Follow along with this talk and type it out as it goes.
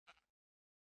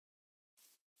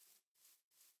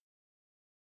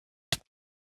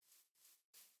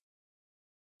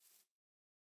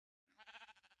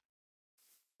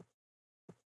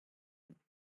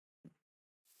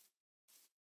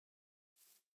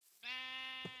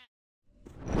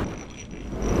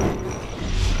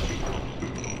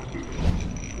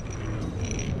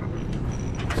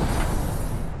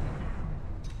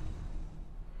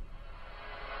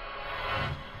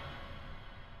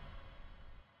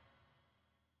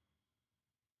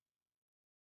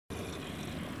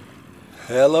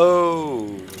Hello,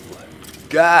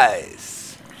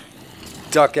 guys.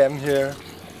 Duck M here,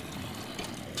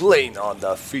 playing on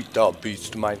the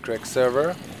FTB Mindcrack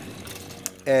server,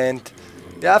 and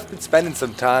yeah, I've been spending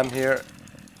some time here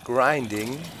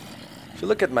grinding. If you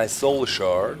look at my soul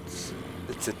shards,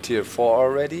 it's a tier 4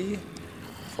 already,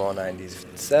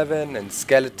 497, and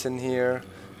skeleton here,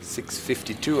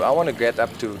 652. I want to get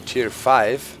up to tier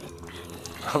 5.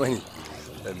 How many?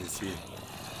 Let me see.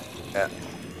 Yeah,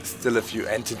 still a few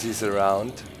entities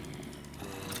around.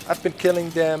 I've been killing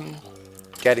them,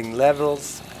 getting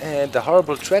levels, and a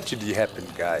horrible tragedy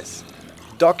happened, guys.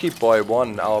 Doggy Boy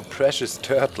won, our precious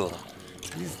turtle.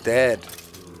 He's dead.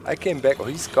 I came back, oh,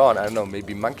 he's gone. I don't know,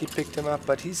 maybe Monkey picked him up,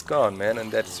 but he's gone, man, and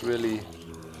that's really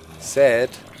sad.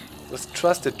 It was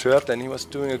trusted turtle, and he was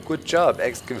doing a good job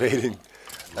excavating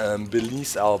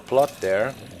beneath our plot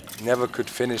there. Never could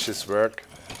finish his work.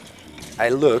 I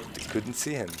looked, couldn't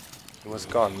see him. He was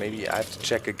gone. Maybe I have to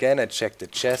check again. I checked the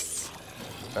chests.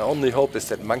 My only hope is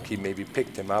that Monkey maybe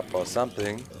picked him up or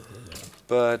something.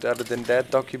 But other than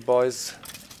that, Doggy Boy's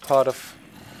part of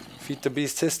Feed the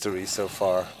Beast history so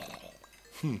far.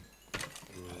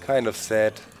 Kind of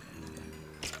sad.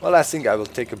 Well, I think I will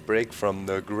take a break from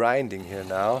the grinding here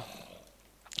now.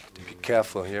 Be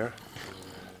careful here.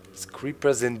 There's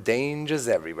creepers and dangers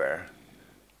everywhere.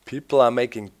 People are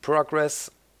making progress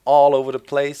all over the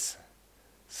place.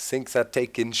 Things are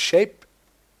taking shape.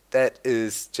 That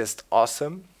is just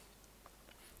awesome.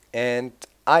 And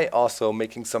I also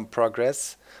making some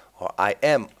progress, or I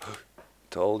am.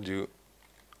 Told you,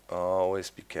 always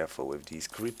be careful with these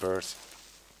creepers.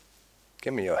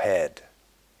 Give me your head.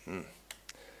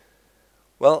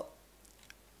 Well,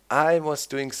 I was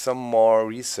doing some more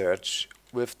research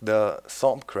with the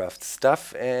Thaumcraft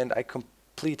stuff, and I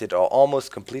completed or almost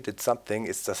completed something.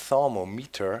 It's the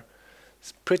thermometer.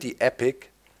 It's pretty epic.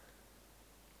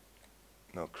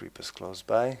 No creepers close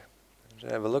by.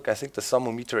 Have a look. I think the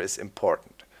thermometer is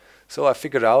important. So I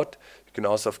figured out you can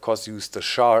also, of course, use the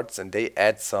shards, and they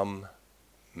add some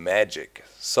magic,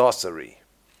 sorcery.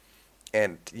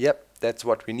 And yep, that's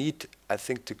what we need, I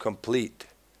think, to complete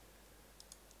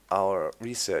our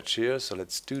research here. So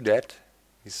let's do that.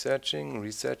 Researching,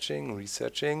 researching,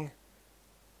 researching.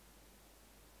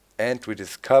 And we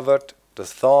discovered the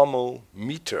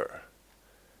thermometer.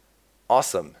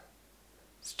 Awesome.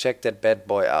 Let's check that bad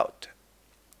boy out.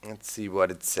 Let's see what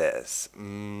it says.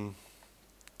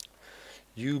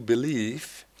 You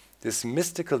believe this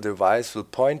mystical device will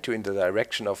point you in the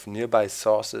direction of nearby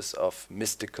sources of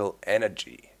mystical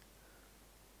energy.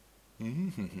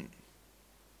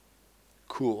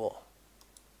 Cool.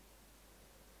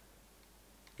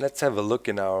 Let's have a look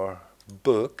in our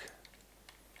book.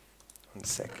 One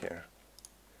sec here.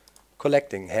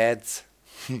 Collecting heads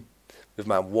with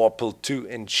my Warple 2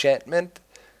 enchantment.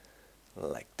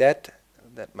 Like that.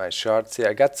 That my shards here.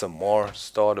 I got some more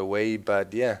stored away,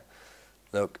 but yeah.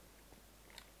 Look.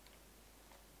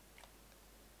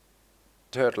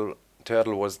 Turtle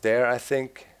was there, I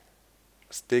think.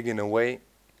 Was digging away.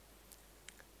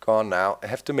 Gone now. I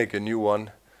have to make a new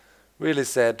one. Really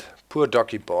sad. Poor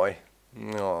Doggy Boy.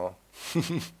 No.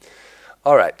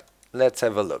 Alright, let's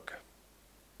have a look.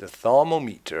 The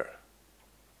thermometer.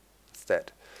 What's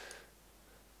that?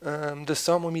 The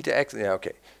thermometer yeah,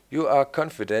 okay. You are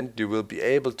confident you will be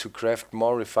able to craft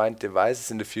more refined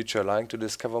devices in the future, allowing to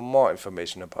discover more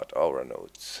information about aura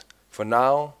nodes. For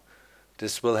now,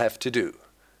 this will have to do.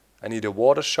 I need a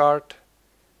water shard,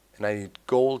 and I need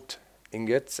gold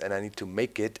ingots, and I need to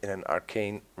make it in an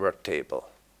arcane work table.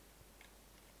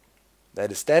 That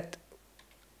is that.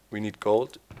 We need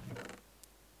gold.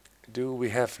 Do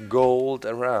we have gold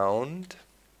around?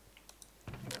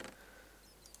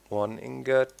 1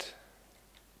 ingot.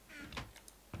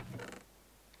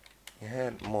 We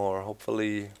had more,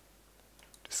 hopefully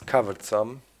discovered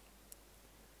some.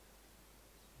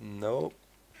 Nope.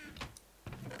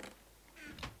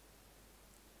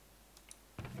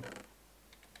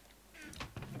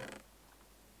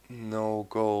 No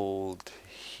gold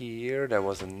here. There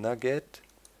was a nugget.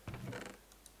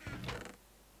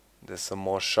 There's some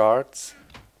more shards.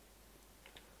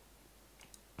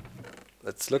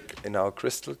 Let's look in our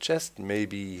crystal chest.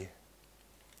 Maybe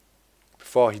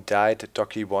before he died,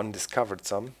 Doggy 1 discovered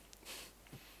some.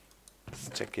 Let's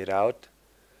check it out.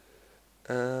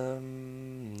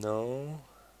 No.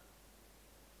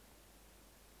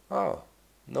 Oh,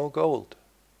 no gold.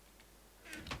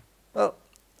 Well,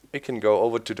 we can go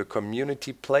over to the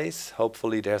community place.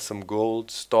 Hopefully there's some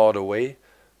gold stored away.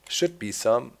 Should be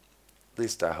some. At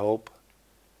least I hope.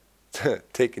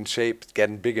 Taking shape,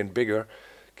 getting bigger and bigger.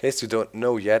 In case you don't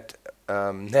know yet,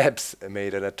 Nebs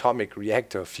made an atomic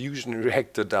reactor, fusion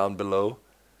reactor down below.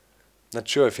 Not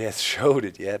sure if he has showed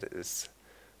it yet. It's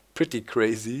pretty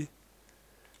crazy.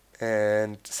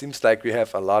 And seems like we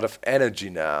have a lot of energy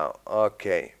now.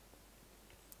 Okay.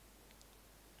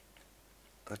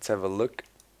 Let's have a look.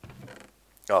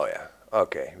 Oh yeah.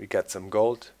 Okay, we got some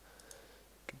gold.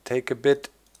 Can take a bit.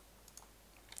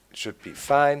 Should be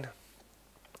fine.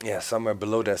 Yeah, somewhere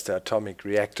below there's the atomic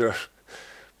reactor.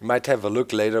 We might have a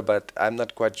look later, but I'm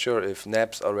not quite sure if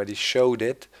Naps already showed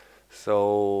it.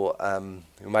 So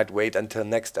we might wait until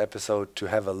next episode to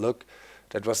have a look.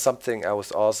 That was something I was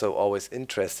also always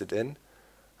interested in,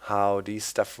 how these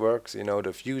stuff works, you know,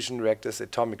 the fusion reactors,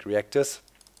 atomic reactors.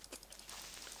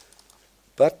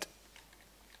 But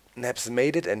Naps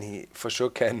made it, and he for sure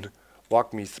can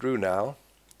walk me through now.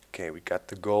 Okay, we got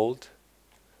the gold.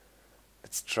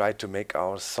 Let's try to make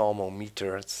our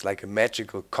thermometer. It's like a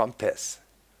magical compass.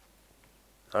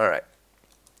 Alright.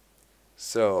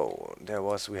 So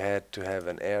we had to have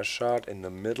an air shard in the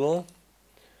middle.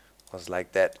 Was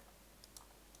like that.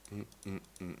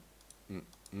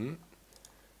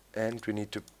 And we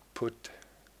need to put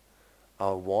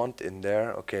our wand in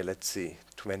there. Okay, let's see.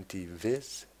 20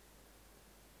 viz.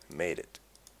 Made it.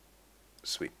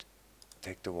 Sweet.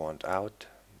 Take the wand out.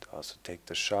 And also take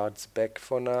the shards back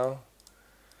for now.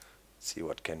 Let's see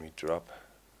what can we drop.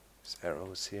 There's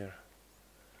arrows here.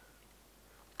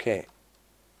 Okay.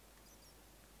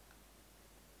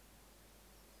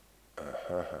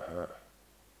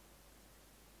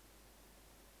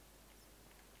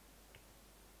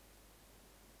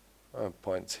 Oh,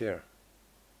 points here.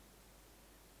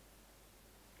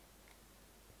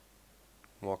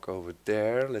 Walk over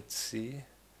there, let's see.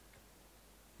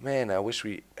 Man, I wish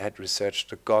we had researched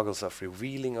the goggles of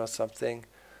revealing or something.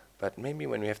 But maybe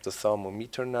when we have the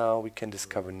thermometer now, we can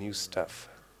discover new stuff.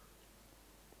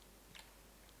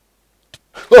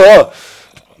 Oh!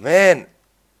 Man!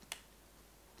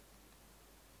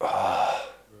 Oh.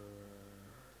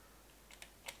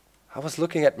 I was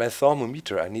looking at my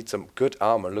thermometer. I need some good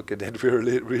armor. Look at that. We're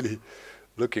really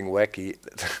looking wacky.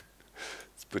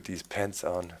 Let's put these pants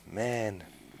on. Man.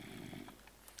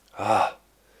 Ah.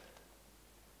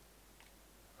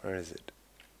 Where is it?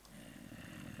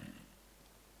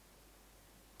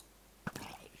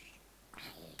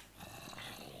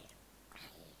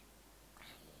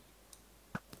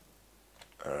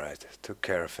 Alright, took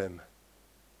care of him.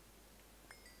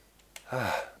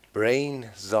 Ah.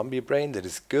 Brain, zombie brain, that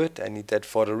is good. I need that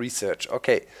for the research.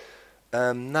 Okay,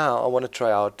 now I want to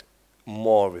try out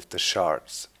more with the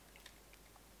shards.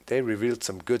 They revealed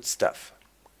some good stuff.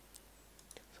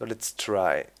 So let's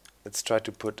try. Let's try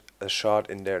to put a shard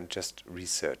in there and just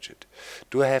research it.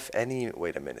 Do I have any...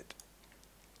 Wait a minute.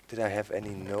 Did I have any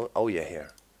note? Oh yeah,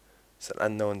 here. It's an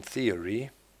unknown theory.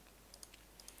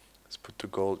 Let's put the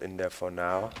gold in there for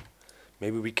now.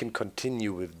 Maybe we can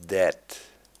continue with that.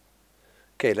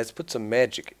 Okay, let's put some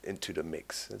magic into the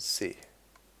mix. Let's see.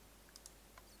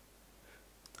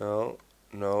 No,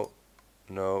 no,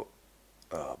 no.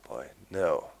 Oh boy,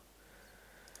 no.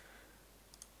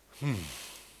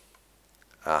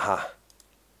 Aha.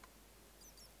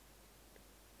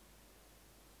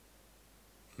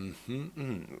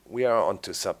 We are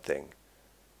onto something.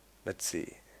 Let's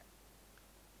see.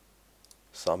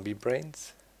 Zombie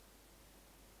brains.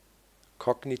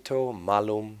 Cognito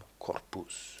malum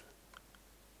corpus.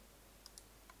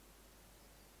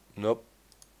 Nope.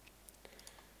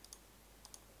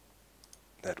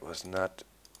 That was not.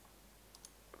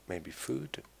 Maybe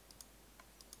food.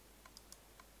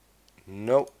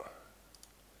 Nope.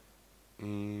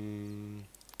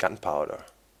 Gunpowder.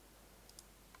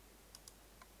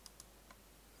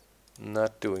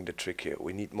 Not doing the trick here.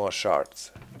 We need more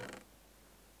shards.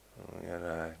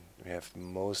 We have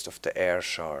most of the air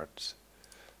shards.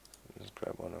 Let's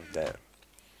grab one of them.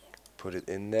 Put it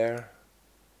in there.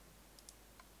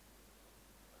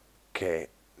 Okay,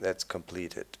 that's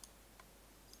completed.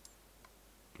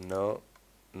 No,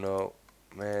 no,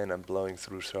 man, I'm blowing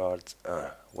through shards.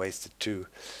 Wasted 2.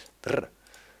 Brr.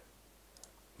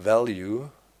 Value.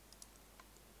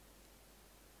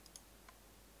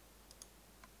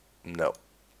 No.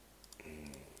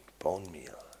 Bone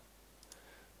meal.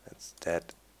 That's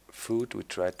that. Food, we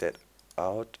tried that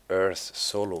out. Earth,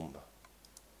 solum.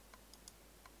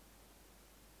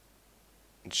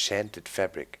 Enchanted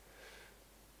fabric.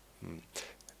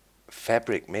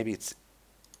 Fabric, maybe it's...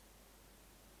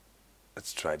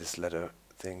 Let's try this letter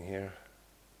thing here.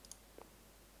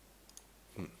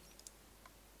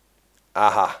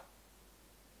 Aha.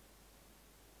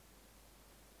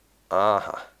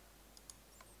 Aha.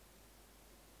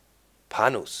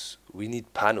 Panus. We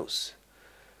need panus.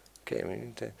 Okay, we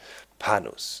need the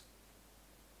panus.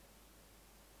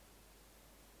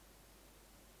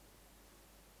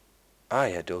 Ah,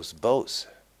 yeah, those bows.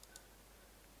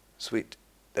 Sweet.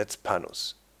 That's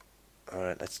panus.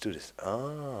 Alright, let's do this.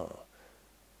 Oh.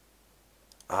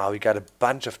 Ah, we got a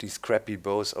bunch of these crappy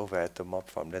bows over at the mob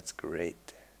farm. That's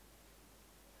great.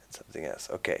 And something else.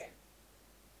 Okay.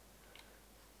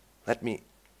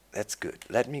 That's good.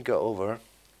 Let me go over.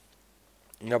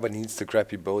 Nobody needs the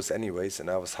crappy bows anyways, and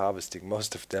I was harvesting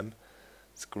most of them.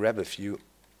 Let's grab a few.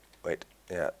 Wait,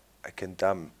 yeah, I can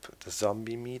dump the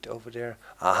zombie meat over there.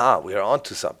 Aha, we are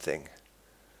onto something.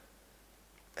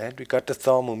 And we got the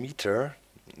thermometer.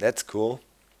 That's cool.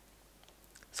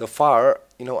 So far,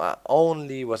 you know, I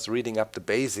only was reading up the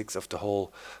basics of the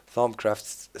whole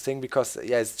Thaumcraft thing because,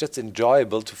 yeah, it's just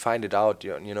enjoyable to find it out,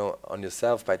 you know, on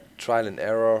yourself by trial and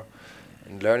error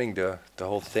and learning the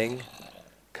whole thing.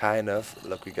 Kind of.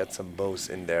 Look, we got some bows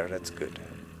in there. That's good.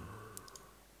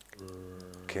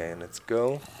 Okay, let's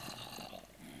go.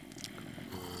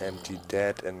 Empty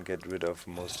that and get rid of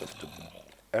most of the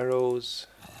arrows.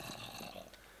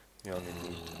 We only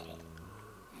need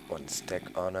one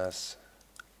stack on us.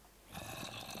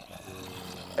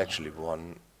 Actually,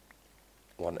 one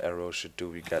arrow should do.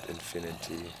 We got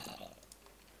infinity.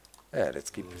 Yeah,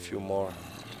 let's keep a few more.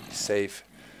 Be safe.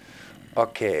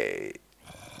 Okay.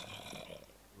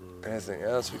 Anything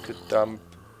else we could dump?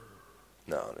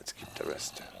 No, let's keep the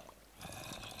rest.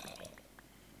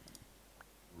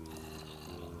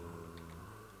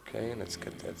 Okay, let's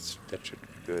get that. That should be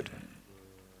good.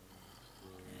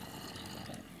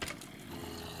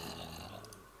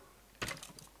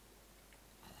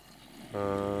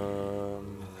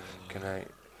 Can I?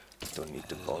 Don't need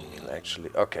the bone meal actually.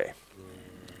 Okay.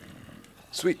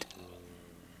 Sweet.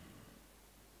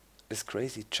 This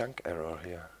crazy chunk error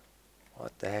here.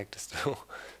 What the heck does do?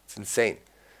 It's insane.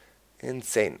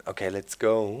 Insane. Okay, let's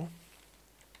go.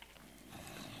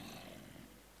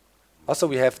 Also,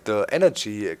 we have the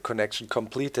energy connection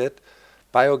completed.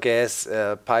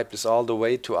 Biogas pipe is all the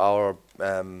way to our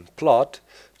plot,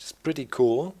 which is pretty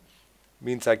cool.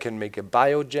 Means I can make a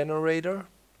biogenerator,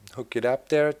 hook it up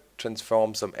there,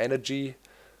 transform some energy.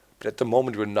 But at the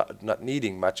moment we're not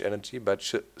needing much energy, but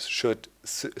should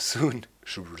soon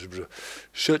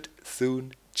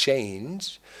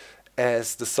change,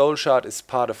 as the soul shard is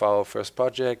part of our first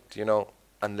project. You know,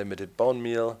 unlimited bone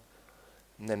meal,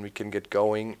 and then we can get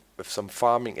going with some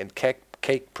farming and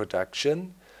cake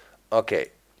production. Okay,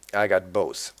 I got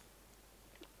both.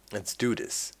 Let's do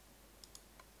this.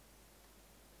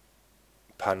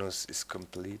 Panus is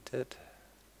completed.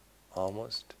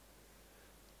 Almost.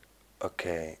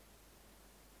 Okay.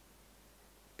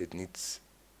 It needs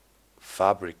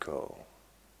Fabrico.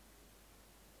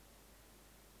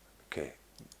 Okay.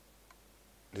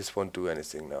 This won't do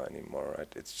anything now anymore,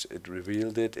 right? It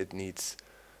revealed it. It needs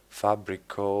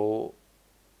Fabrico.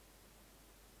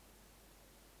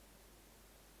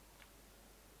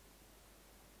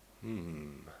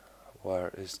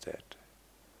 Where is that?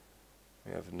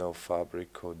 We have no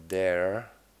Fabrico there.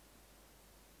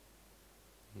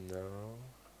 No.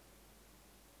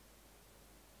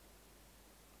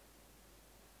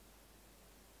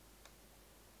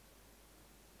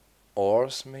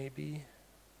 Ores maybe?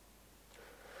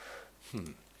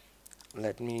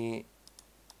 Let me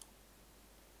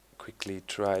quickly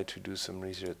try to do some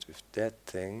research with that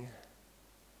thing.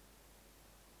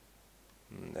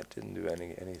 That didn't do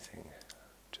anything.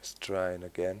 Just trying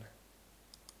again.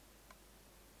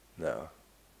 No.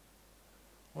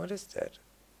 What is that?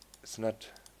 It's not.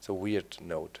 It's a weird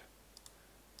note.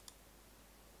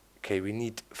 Okay, we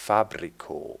need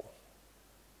Fabrico.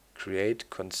 Create,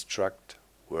 construct,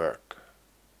 work.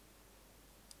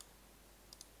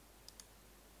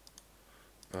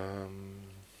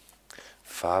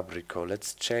 Fabrico.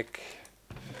 Let's check.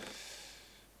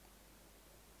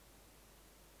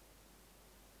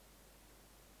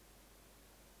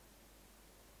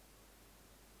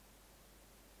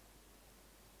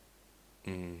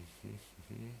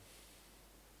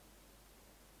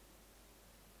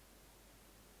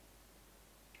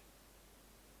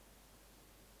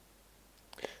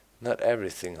 Not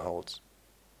everything holds.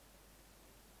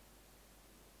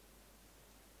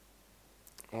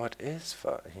 What is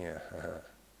here?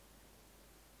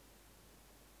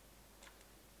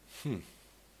 Is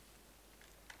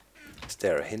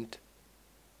there a hint?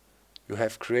 You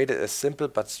have created a simple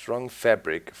but strong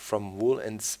fabric from wool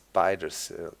and spider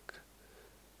silk.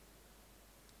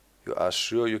 You are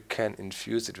sure you can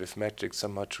infuse it with magic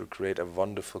somehow to create a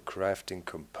wonderful crafting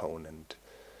component.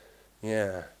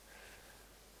 Yeah.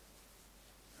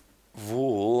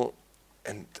 Wool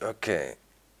and okay.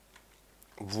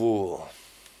 Wool.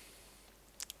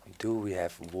 Do we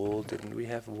have wool? Didn't we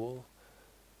have wool?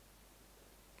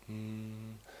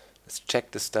 Let's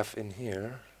check the stuff in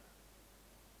here.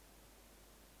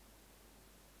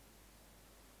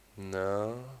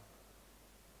 No.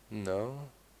 No.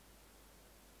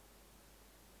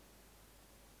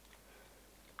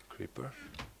 Creeper.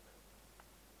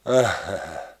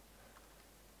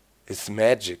 It's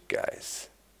magic, guys.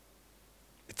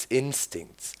 It's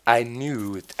instincts. I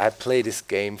knew it. I played this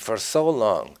game for so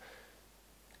long.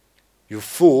 You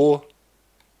fool.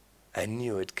 I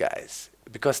knew it, guys.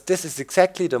 Because this is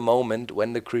exactly the moment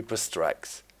when the creeper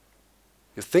strikes.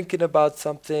 You're thinking about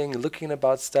something, looking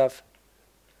about stuff.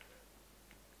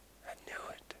 I knew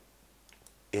it.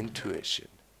 Intuition.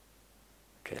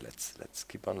 Okay, let's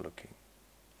keep on looking.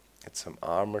 Get some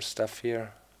armor stuff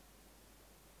here.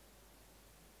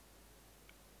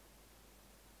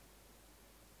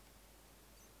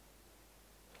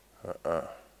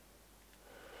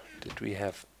 Did we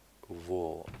have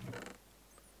wool?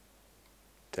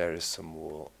 There is some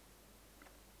wool.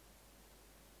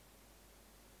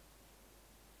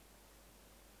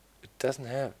 It doesn't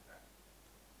have.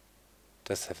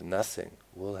 Does have nothing.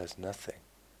 Wool has nothing.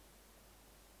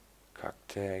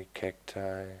 Cacti.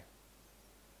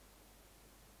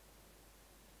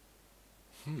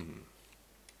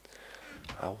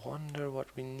 I wonder what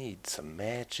we need. Some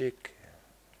magic.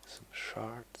 Some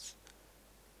shards.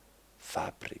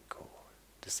 Fabrico.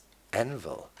 This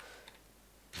anvil.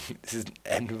 This is an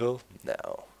anvil?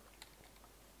 No.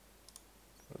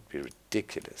 It would be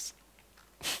ridiculous.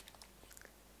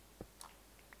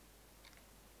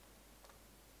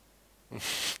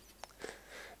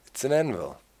 It's an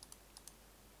anvil.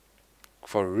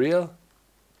 For real?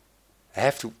 I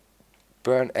have to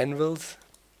burn anvils?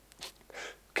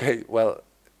 Okay, well,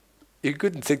 you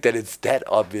couldn't think that it's that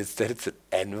obvious that it's an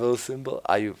anvil symbol.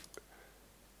 Are you...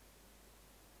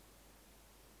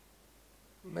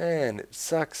 Man, it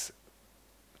sucks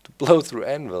to blow through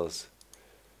anvils.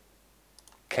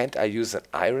 Can't I use an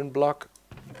iron block?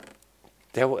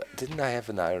 Didn't I have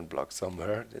an iron block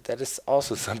somewhere? That is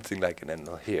also something like an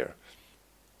anvil here.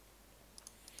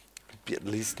 Would be at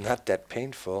least not that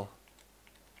painful.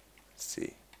 Let's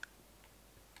see.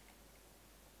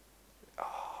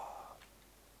 Oh,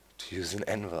 to use an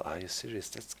anvil, are you serious?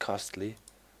 That's costly.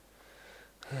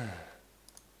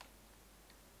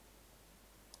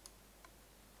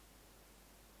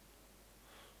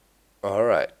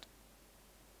 Alright.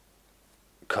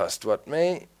 Cost what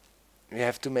may. We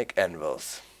have to make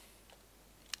anvils.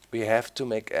 We have to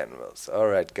make anvils.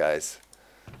 Alright, guys.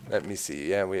 Let me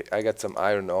see. Yeah, I got some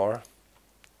iron ore.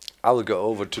 I will go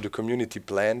over to the community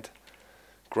plant,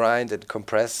 grind and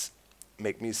compress,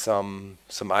 make me some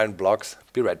iron blocks.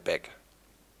 Be right back.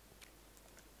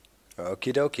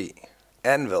 Okie dokie.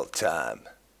 Anvil time.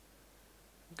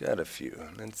 Got a few.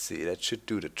 Let's see. That should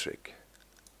do the trick.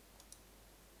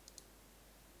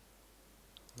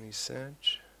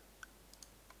 Research.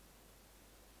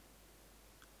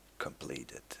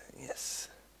 Completed. Yes.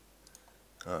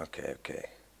 Okay.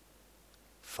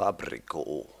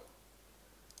 Fabrico.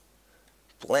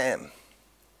 Blam.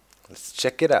 Let's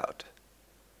check it out.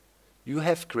 You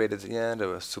have created, yeah,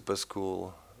 the super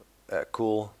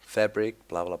cool fabric,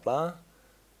 blah blah blah.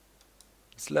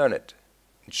 Let's learn it.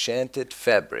 Enchanted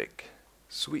fabric.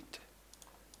 Sweet.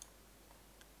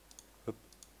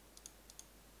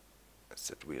 That's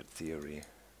that weird theory.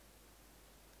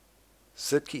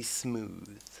 Silky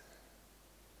smooth.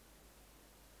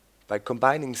 By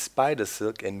combining spider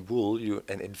silk and wool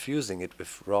and infusing it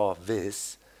with raw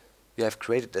vis, you have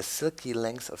created a silky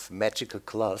length of magical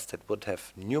cloth that would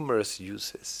have numerous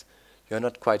uses. You are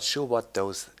not quite sure what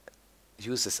those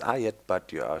uses are yet,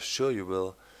 but you are sure you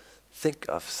will think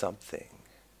of something.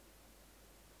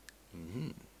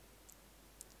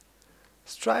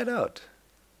 Let's try it out.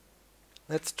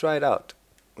 Let's try it out.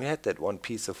 We had that one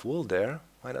piece of wool there.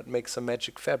 Why not make some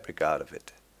magic fabric out of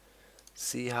it?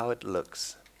 See how it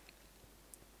looks.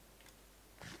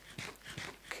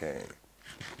 Okay.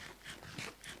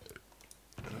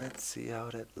 Let's see how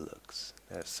that looks.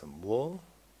 There's some wool.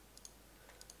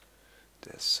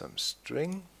 There's some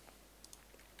string.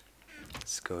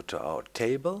 Let's go to our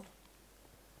table.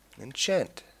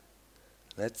 Enchant.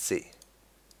 Let's see.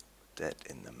 Put that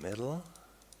in the middle.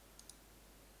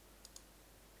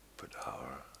 Put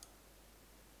our...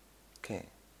 Okay.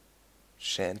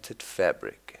 Enchanted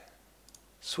fabric.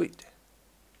 Sweet.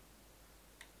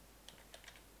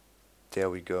 There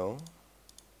we go.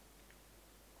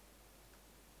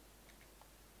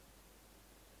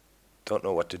 Don't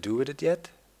know what to do with it yet.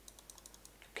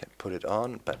 Can't put it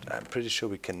on, but I'm pretty sure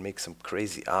we can make some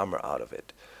crazy armor out of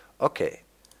it. Okay,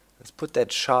 let's put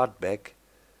that shard back.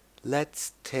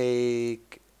 Let's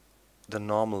take the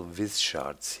normal Viz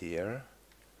shards here.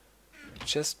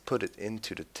 Just put it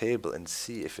into the table and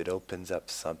see if it opens up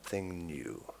something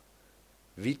new.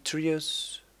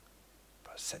 Vitreous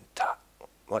percenta.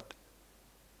 What?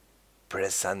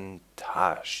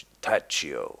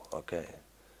 Presentaccio. Okay.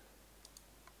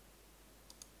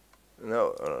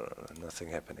 No, nothing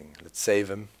happening. Let's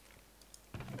save him.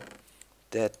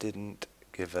 That didn't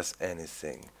give us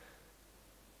anything.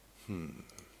 In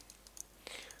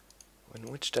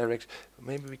which direction?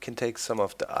 Maybe we can take some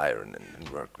of the iron and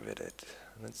work with it.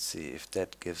 Let's see if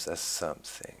that gives us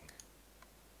something.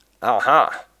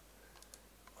 Aha!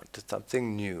 Wanted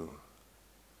something new.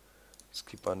 Let's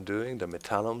keep on doing the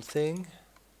metallum thing.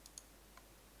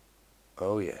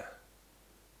 Oh yeah.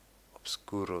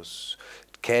 Obscurus.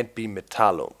 It can't be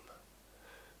metallum.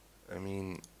 I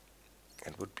mean,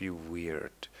 it would be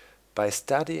weird. By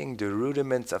studying the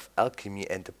rudiments of alchemy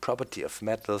and the property of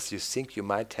metals, you think you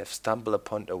might have stumbled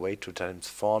upon a way to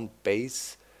transform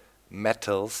base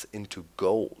metals into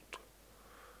gold.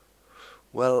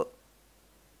 Well,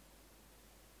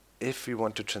 if we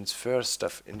want to transfer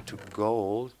stuff into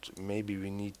gold, maybe we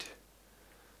need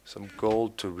some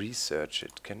gold to research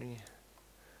it. Can we?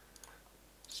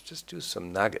 Let's just do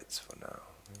some nuggets for now.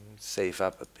 Save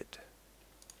up a bit.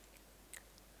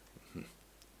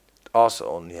 Also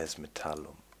only has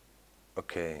metallum.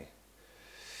 Okay.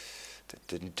 That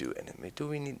didn't do anything. Do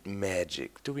we need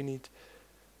magic? Do we need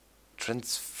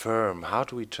transform? How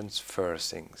do we transfer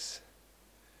things?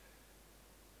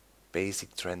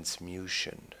 Basic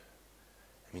transmutation.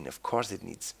 I mean, of course it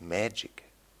needs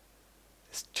magic.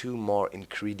 There's 2 more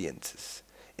ingredients.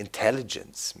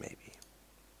 Intelligence, maybe.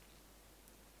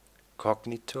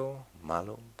 Cognito,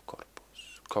 malum,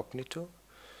 corpus. Cognito?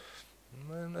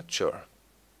 I'm not sure.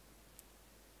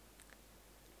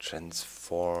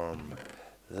 Transform.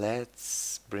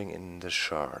 Let's bring in the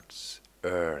shards.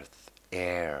 Earth,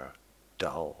 air,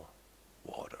 dull,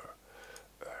 water,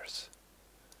 earth.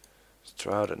 Let's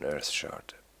try out an earth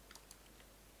shard.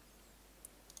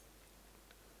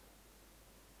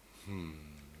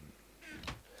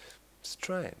 Let's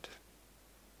try it.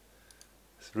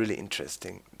 It's really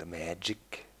interesting, the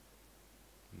magic.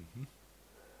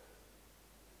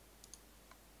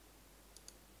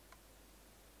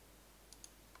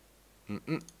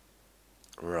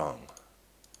 Wrong.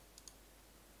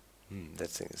 That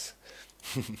thing is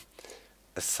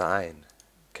a sign.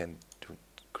 Can do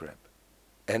grab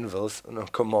anvils. Oh, no,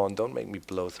 come on! Don't make me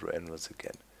blow through anvils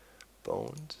again.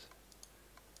 Bones.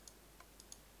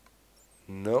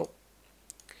 No.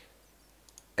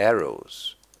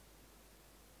 Arrows.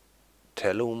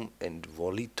 Tellum and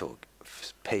volito.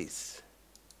 Space.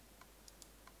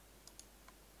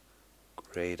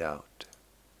 Grayed out.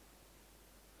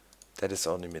 That is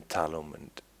only metallum and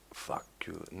fuck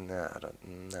you. Nah, I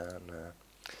don't. Nah.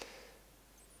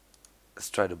 Let's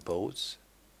try the bows.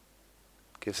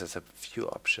 Gives us a few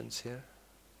options here.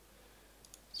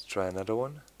 Let's try another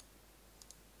one.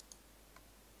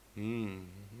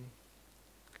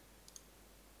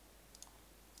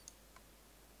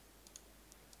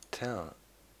 Tell.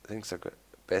 Things are good.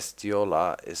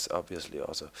 Bestiola is obviously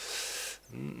also.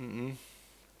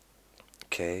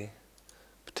 Okay.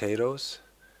 Potatoes.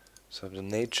 So the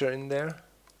nature in there?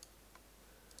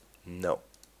 No.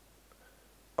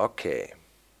 Okay.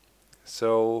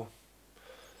 So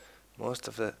most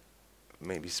of the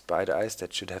maybe spider eyes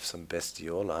that should have some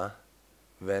bestiola,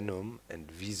 venom and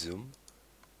visum.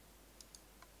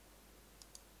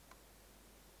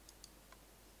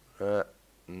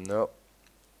 No.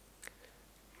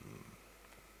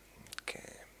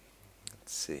 Okay.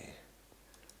 Let's see.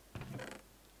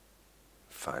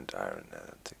 Find iron. I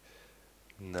don't think.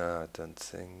 No, I don't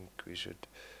think we should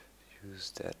use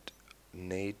that.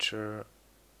 Nature,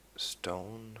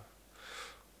 stone.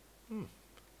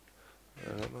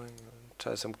 Let me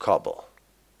try some cobble.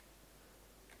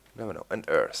 Never know. And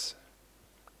earth.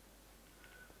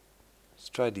 Let's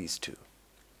try these 2.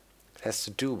 It has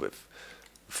to do with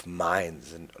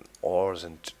mines and ores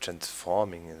and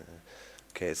transforming.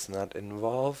 Okay, it's not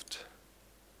involved.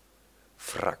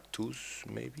 Fractus,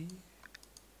 maybe?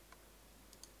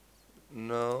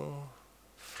 No.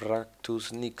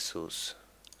 Fractus nixus.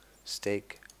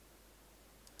 Steak.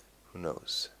 Who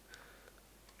knows?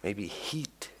 Maybe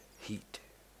heat. Need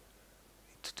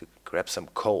to grab some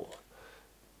coal.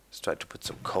 Let's try to put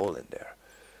some coal in there.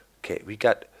 Okay, we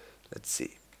got, let's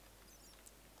see.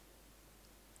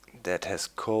 That has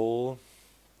coal.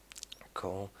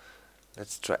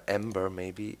 Let's try ember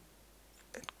maybe.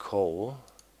 And coal.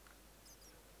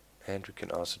 And we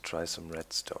can also try some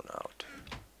redstone out.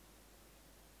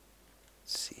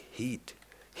 Let's see, heat.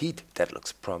 Heat, that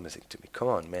looks promising to me. Come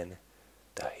on, man.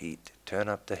 The heat. Turn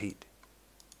up the heat.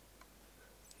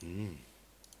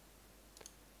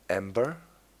 Ember.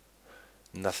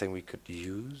 Nothing we could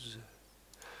use.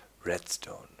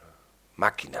 Redstone.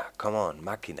 Machina. Come on,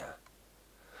 machina.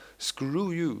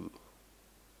 Screw you.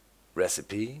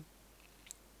 Recipe.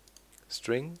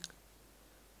 String.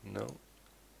 No.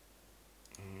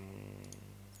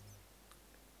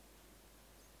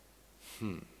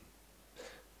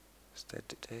 Is that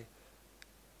today?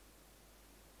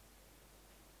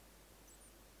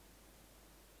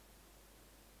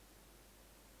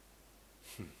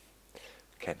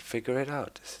 Can't figure it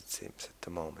out, as it seems at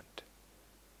the moment.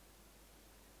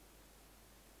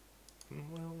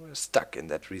 Well, we're stuck in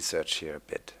that research here a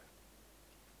bit.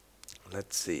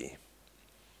 Let's see.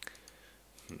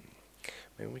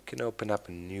 Maybe we can open up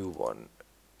a new one.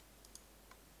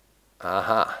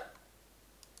 Aha!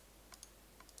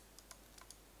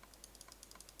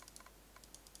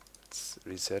 Let's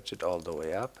research it all the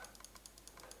way up.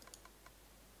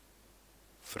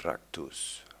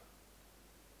 Fractus.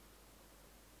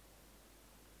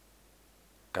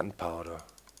 Gunpowder.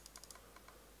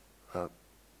 Well,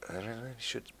 I really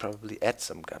should probably add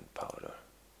some gunpowder.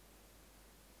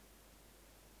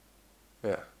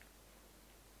 Yeah.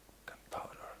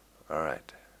 Gunpowder.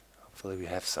 Alright. Hopefully we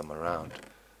have some around.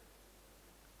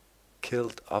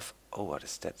 Killed off. Oh, what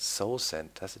is that? Soul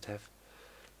sand. Does it have?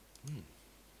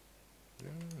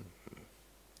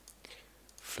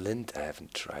 Flint I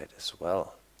haven't tried as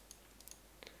well.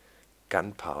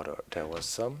 Gunpowder. There was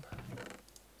some.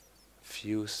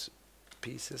 Few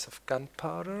pieces of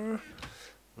gunpowder.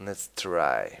 Let's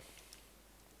try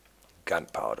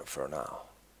gunpowder for now.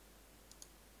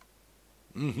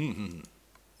 We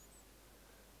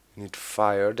need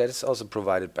fire. That is also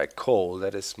provided by coal.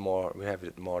 That is more. We have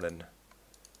it more than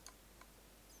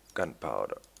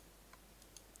gunpowder.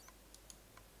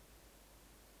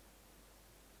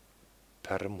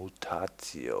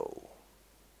 Permutatio.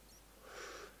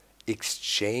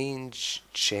 Exchange,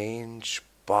 change,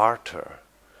 barter.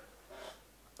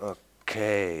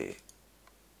 Okay.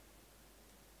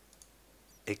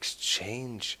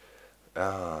 Exchange.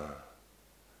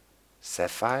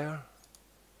 Sapphire?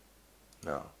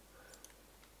 No.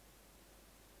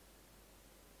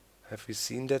 Have we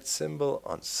seen that symbol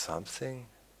on something?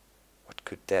 What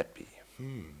could that be?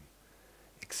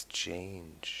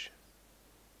 Exchange.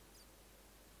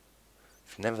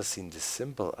 I've never seen this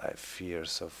symbol, I fear,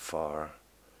 so far.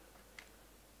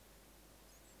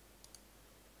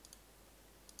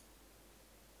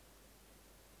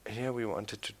 Here we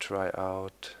wanted to try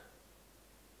out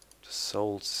the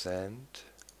soul sand.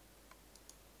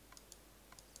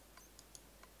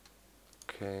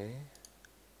 Okay.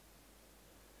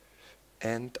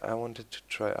 And I wanted to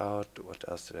try out, what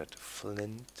else did I have?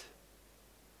 Flint.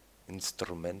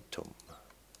 Instrumentum.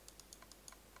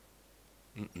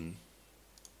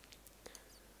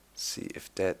 See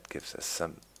if that gives us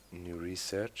some new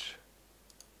research.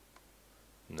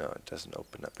 No, it doesn't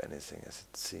open up anything as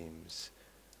it seems.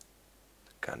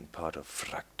 Gunpowder,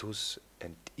 fractus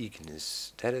and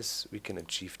ignis. That is, we can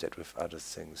achieve that with other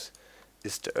things.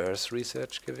 Is the earth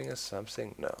research giving us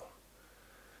something? No.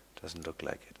 Doesn't look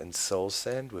like it. And soul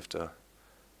sand with the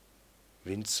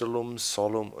vinculum,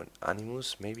 solum and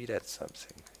animus. Maybe that's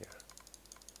something here.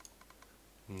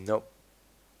 Nope.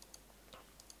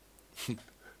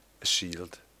 A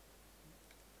shield.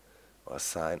 Or a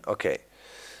sign. Okay.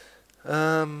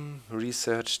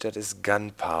 Research, that is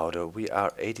gunpowder. We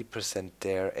are 80%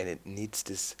 there and it needs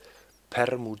this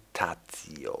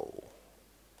permutatio.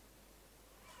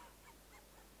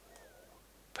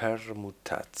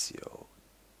 Permutatio.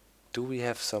 Do we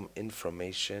have some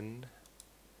information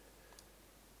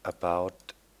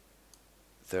about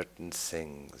certain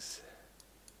things?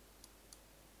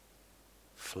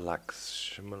 Flax,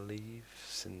 shimmer leaf,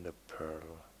 cinder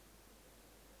pearl,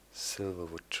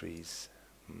 silverwood trees.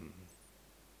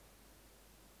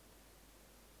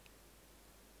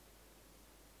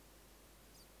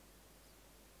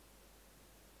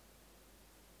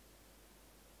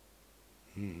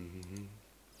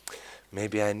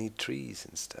 Maybe I need trees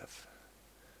and stuff.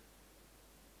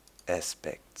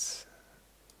 Aspects.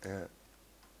 Yeah.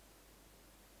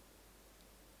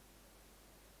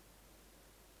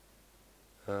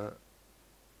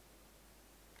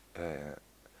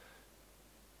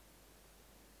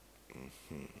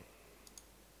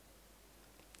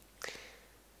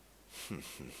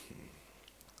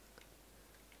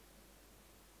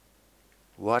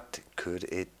 What could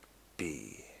it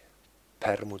be?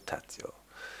 Permutatio.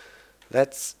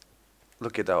 Let's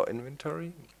look at our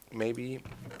inventory. Maybe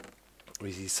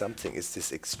We see something. Is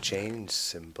this exchange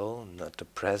symbol, not the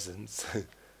presence?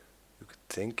 You could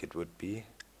think it would be.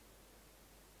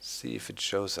 See if it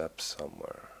shows up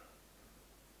somewhere.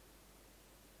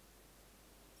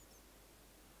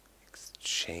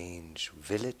 Exchange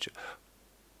village.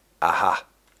 Aha!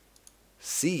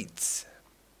 Seeds.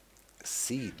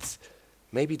 Seeds.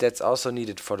 Maybe that's also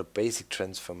needed for the basic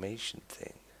transformation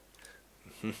thing.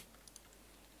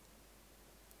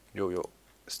 Yo,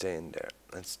 stay in there.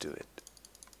 Let's do it.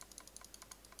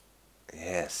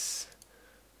 Yes.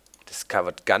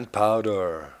 Discovered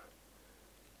gunpowder.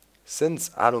 Since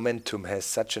alumentum has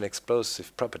such an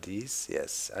explosive properties,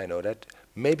 yes, I know that,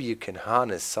 maybe you can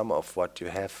harness some of what you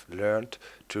have learned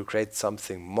to create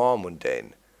something more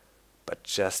mundane, but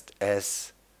just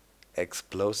as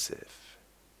explosive.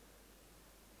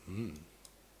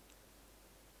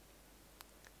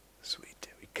 Sweet,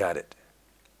 we got it.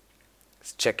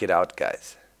 Let's check it out,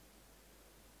 guys.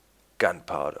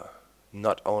 Gunpowder,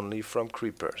 not only from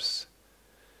creepers.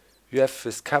 You have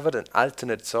discovered an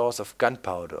alternate source of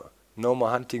gunpowder. No more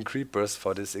hunting creepers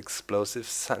for this explosive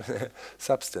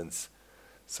substance.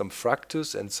 Some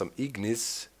fructus and some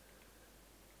ignis,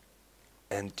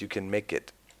 and you can make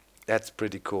it. That's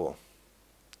pretty cool.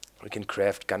 We can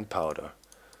craft gunpowder.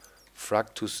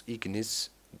 Fructus ignis,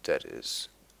 that is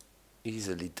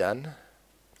easily done.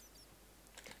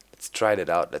 Let's try that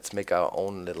out. Let's make our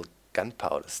own little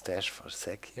gunpowder stash for a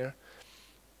sec here.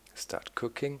 Start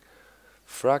cooking.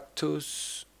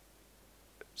 Fructus,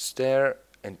 stare,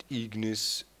 and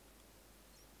ignis.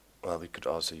 Well, we could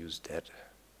also use that.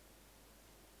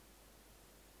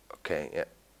 Okay, yeah.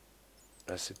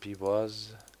 Recipe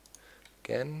was,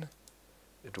 again,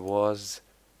 it was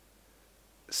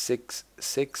 6,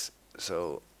 6.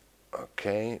 So,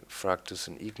 okay, fructus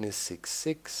and ignis 6,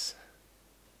 6.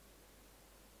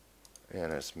 Yeah,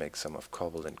 let's make some of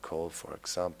cobble and coal, for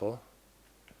example.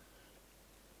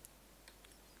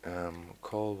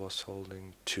 Coal was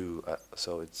holding 2,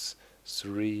 so it's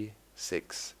 3,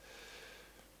 6.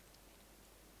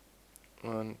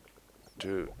 1,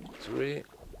 2, 3.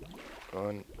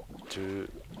 1, 2,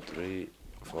 3,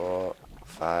 4,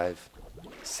 5,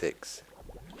 6.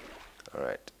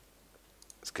 Alright.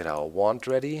 Let's get our wand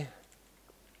ready.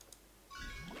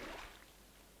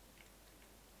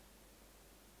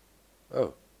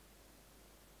 Oh.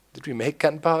 Did we make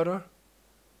gunpowder?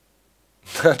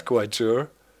 Not quite sure.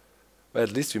 Well,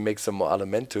 at least we make some more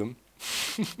alumentum.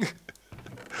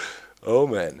 Oh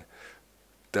man.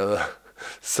 The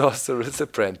sorcerer's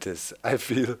apprentice. I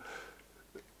feel...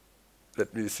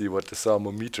 Let me see what the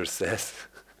thermometer says.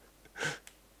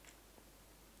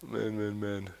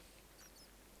 Man.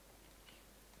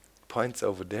 Points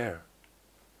over there.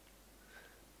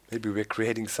 Maybe we're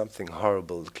creating something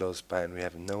horrible close by and we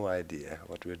have no idea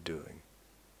what we're doing.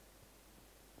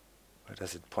 Where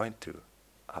does it point to?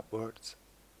 Upwards?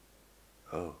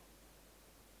 Oh.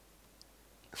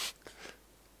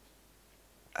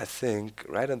 I think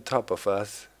right on top of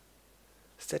us.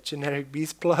 Is that generic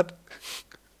beast plot?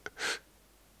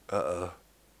 Uh-oh.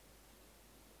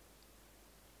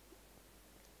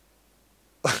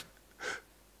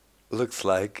 Looks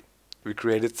like we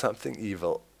created something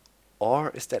evil. Or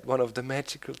is that one of the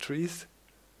magical trees?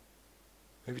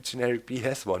 Maybe Generic B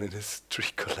has one in his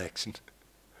tree collection.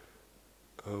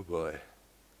 Oh boy.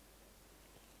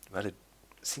 Well, it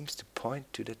seems to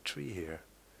point to the tree here.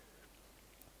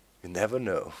 You never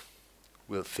know.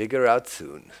 We'll figure out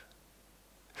soon.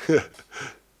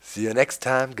 See you next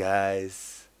time,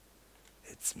 guys.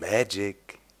 It's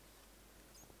magic.